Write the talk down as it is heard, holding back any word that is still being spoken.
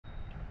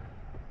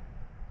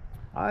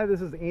Hi,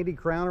 this is Andy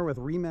Crowner with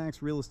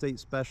RE/MAX Real Estate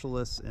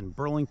Specialists in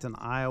Burlington,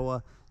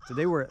 Iowa.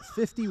 Today we're at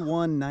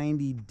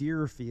 5190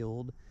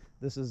 Deerfield.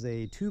 This is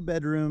a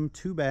 2-bedroom,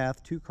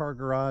 2-bath, 2-car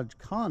garage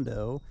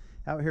condo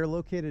out here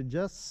located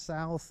just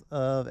south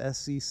of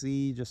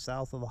SCC, just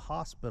south of the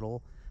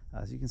hospital.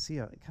 As you can see,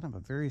 kind of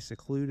a very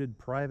secluded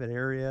private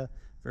area,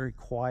 very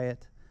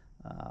quiet.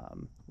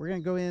 We're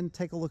going to go in,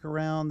 take a look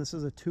around. This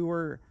is a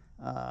tour.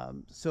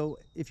 So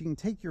if you can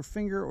take your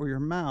finger or your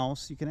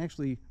mouse, you can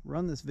actually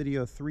run this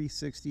video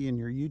 360 in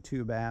your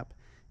YouTube app.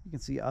 You can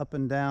see up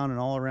and down and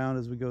all around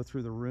as we go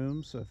through the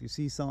room. So if you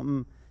see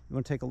something you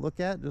want to take a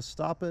look at, just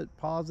stop it,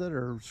 pause it,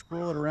 or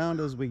scroll it around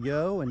as we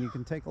go, and you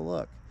can take a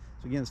look.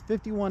 So again, it's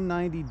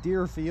 5190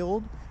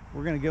 Deerfield.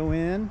 We're going to go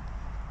in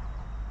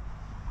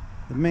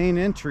the main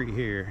entry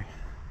here.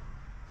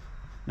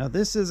 Now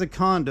this is a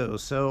condo,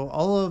 so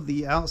all of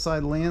the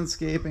outside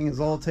landscaping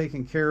is all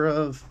taken care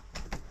of.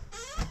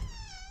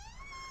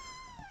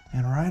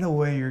 And right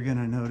away, you're going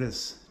to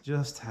notice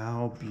just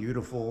how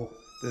beautiful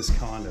this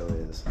condo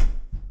is.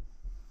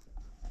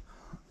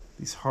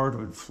 These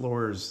hardwood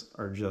floors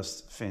are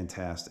just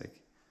fantastic.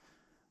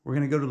 We're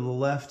going to go to the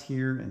left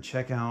here and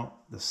check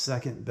out the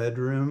second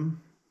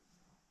bedroom.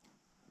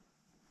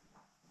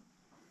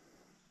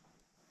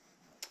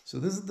 So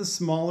this is the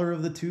smaller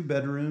of the 2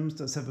 bedrooms.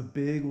 Does have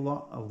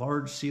a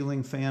large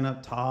ceiling fan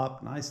up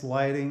top, nice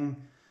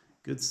lighting,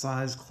 good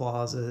sized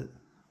closet.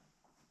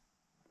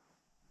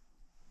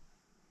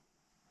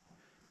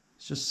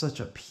 It's just such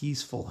a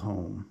peaceful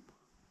home.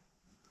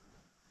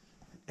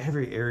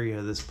 Every area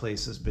of this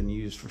place has been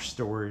used for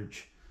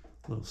storage.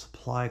 Little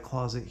supply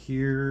closet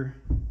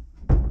here.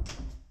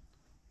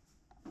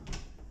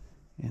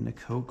 And a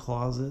coat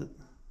closet.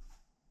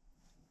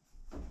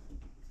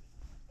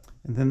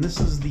 And then this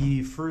is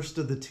the first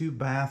of the 2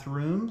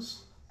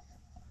 bathrooms.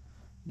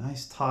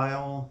 Nice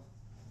tile.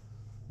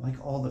 Like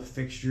all the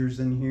fixtures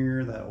in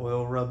here, that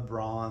oil rubbed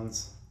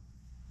bronze.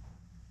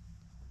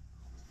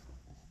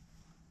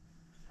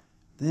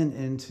 Then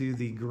into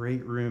the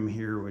great room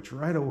here, which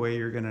right away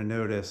you're going to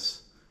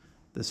notice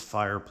this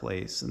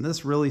fireplace. And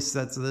this really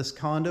sets this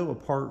condo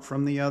apart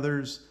from the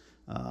others.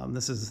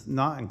 This is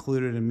not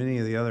included in many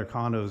of the other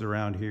condos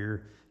around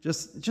here.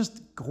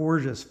 Just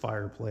gorgeous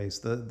fireplace.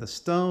 The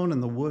stone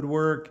and the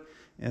woodwork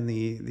and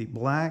the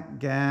black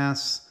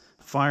gas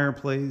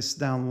fireplace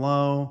down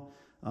low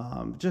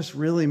just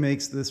really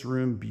makes this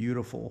room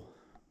beautiful.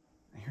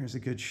 Here's a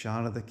good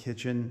shot of the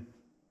kitchen.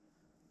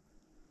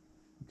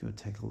 Go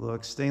take a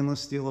look. Stainless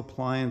steel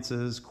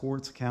appliances,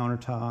 quartz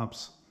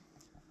countertops,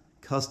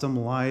 custom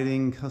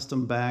lighting,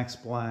 custom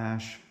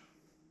backsplash.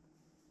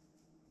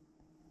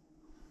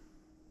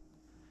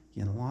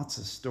 Again, lots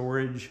of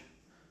storage.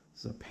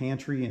 There's a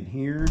pantry in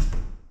here.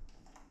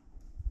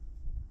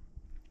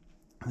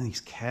 And these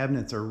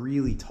cabinets are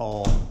really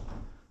tall.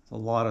 There's a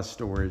lot of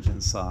storage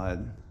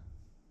inside.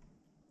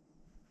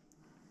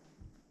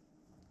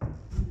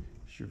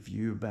 Here's your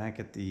view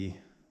back at the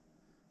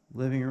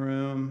living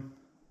room.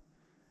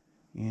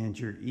 And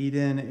your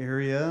eat-in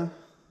area.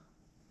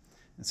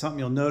 And something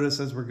you'll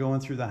notice as we're going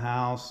through the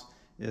house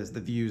is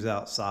the views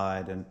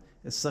outside. And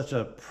it's such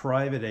a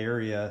private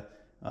area.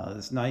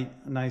 This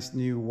nice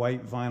new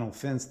white vinyl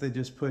fence they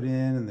just put in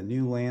and the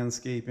new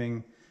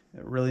landscaping.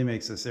 It really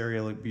makes this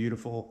area look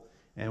beautiful.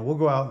 And we'll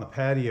go out in the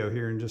patio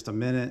here in just a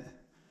minute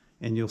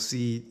and you'll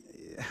see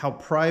how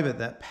private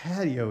that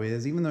patio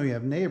is. Even though you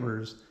have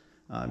neighbors,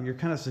 you're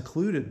kind of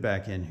secluded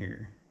back in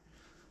here.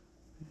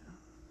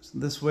 So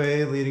this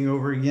way, leading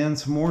over again,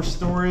 some more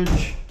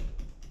storage.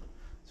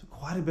 So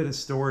quite a bit of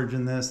storage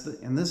in this.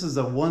 And this is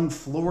a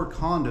 1-floor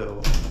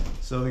condo.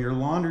 So your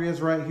laundry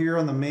is right here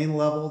on the main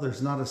level.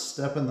 There's not a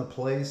step in the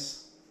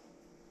place.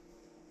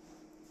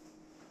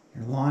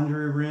 Your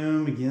laundry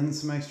room, again,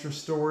 some extra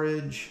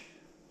storage.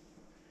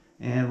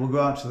 And we'll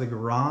go out to the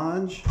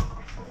garage.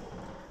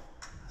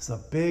 It's a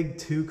big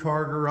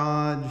 2-car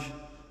garage.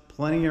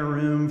 Plenty of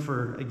room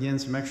for, again,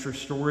 some extra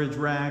storage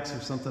racks or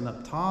something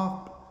up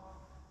top.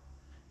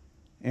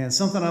 And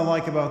something I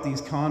like about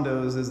these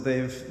condos is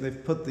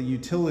they've put the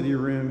utility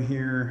room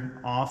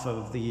here off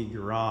of the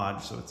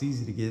garage, so it's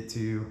easy to get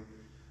to.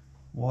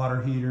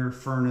 Water heater,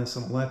 furnace,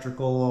 and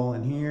electrical all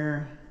in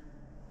here.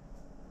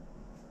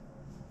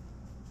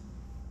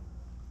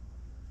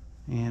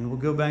 And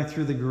we'll go back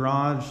through the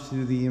garage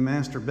to the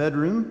master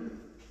bedroom.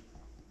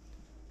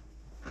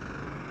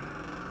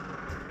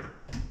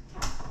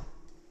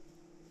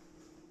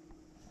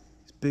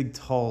 These big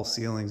tall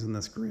ceilings in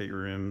this great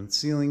room.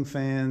 Ceiling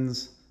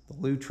fans. The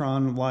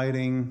Lutron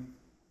lighting,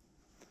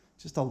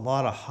 just a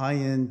lot of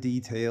high-end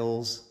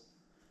details.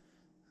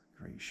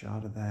 Great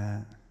shot of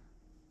that.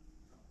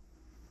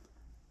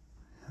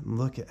 And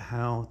look at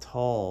how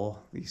tall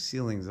these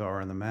ceilings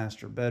are in the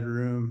master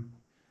bedroom.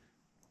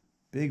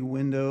 Big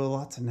window,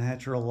 lots of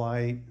natural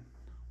light.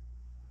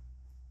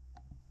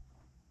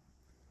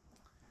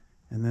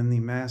 And then the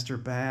master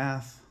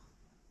bath.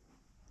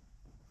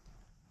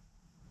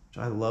 Which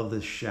I love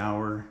this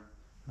shower.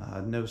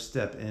 No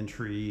step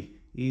entry.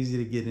 Easy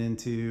to get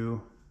into,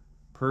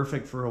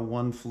 perfect for a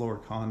 1-floor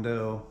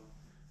condo.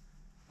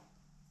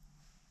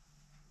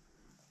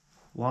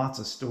 Lots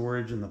of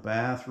storage in the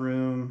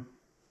bathroom.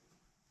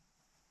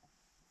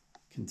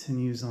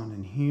 Continues on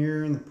in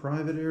here in the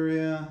private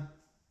area.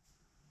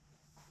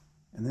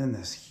 And then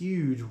this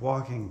huge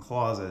walk-in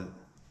closet.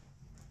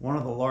 One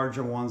of the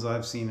larger ones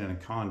I've seen in a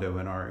condo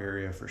in our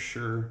area for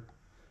sure.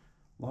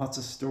 Lots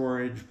of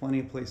storage, plenty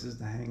of places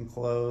to hang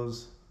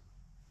clothes.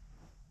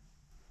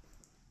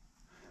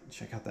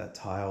 Check out that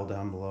tile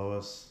down below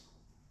us.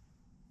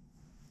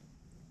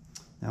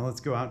 Now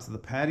let's go out to the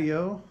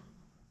patio.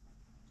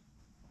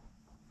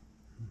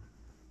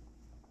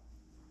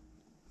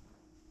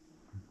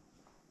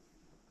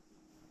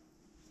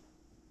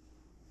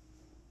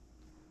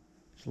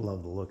 Just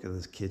love the look of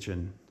this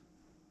kitchen.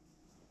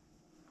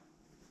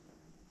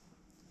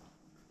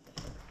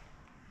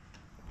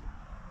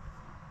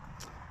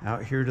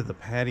 Out here to the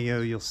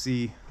patio, you'll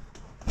see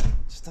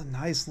just a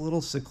nice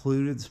little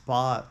secluded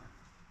spot.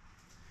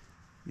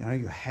 You know,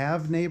 you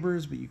have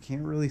neighbors, but you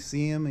can't really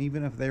see them,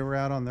 even if they were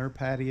out on their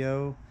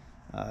patio.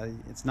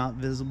 It's not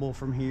visible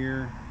from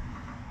here.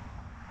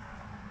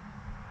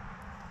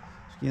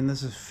 Again,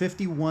 this is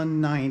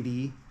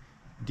 5190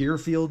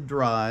 Deerfield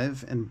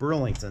Drive in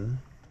Burlington.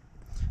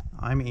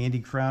 I'm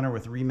Andy Crowner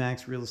with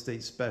RE/MAX Real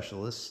Estate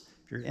Specialists.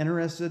 If you're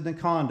interested in a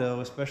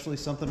condo, especially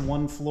something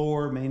one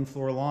floor, main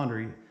floor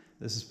laundry,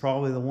 this is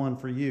probably the one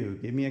for you.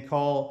 Give me a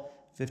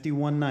call,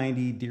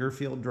 5190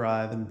 Deerfield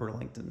Drive in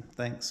Burlington.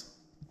 Thanks.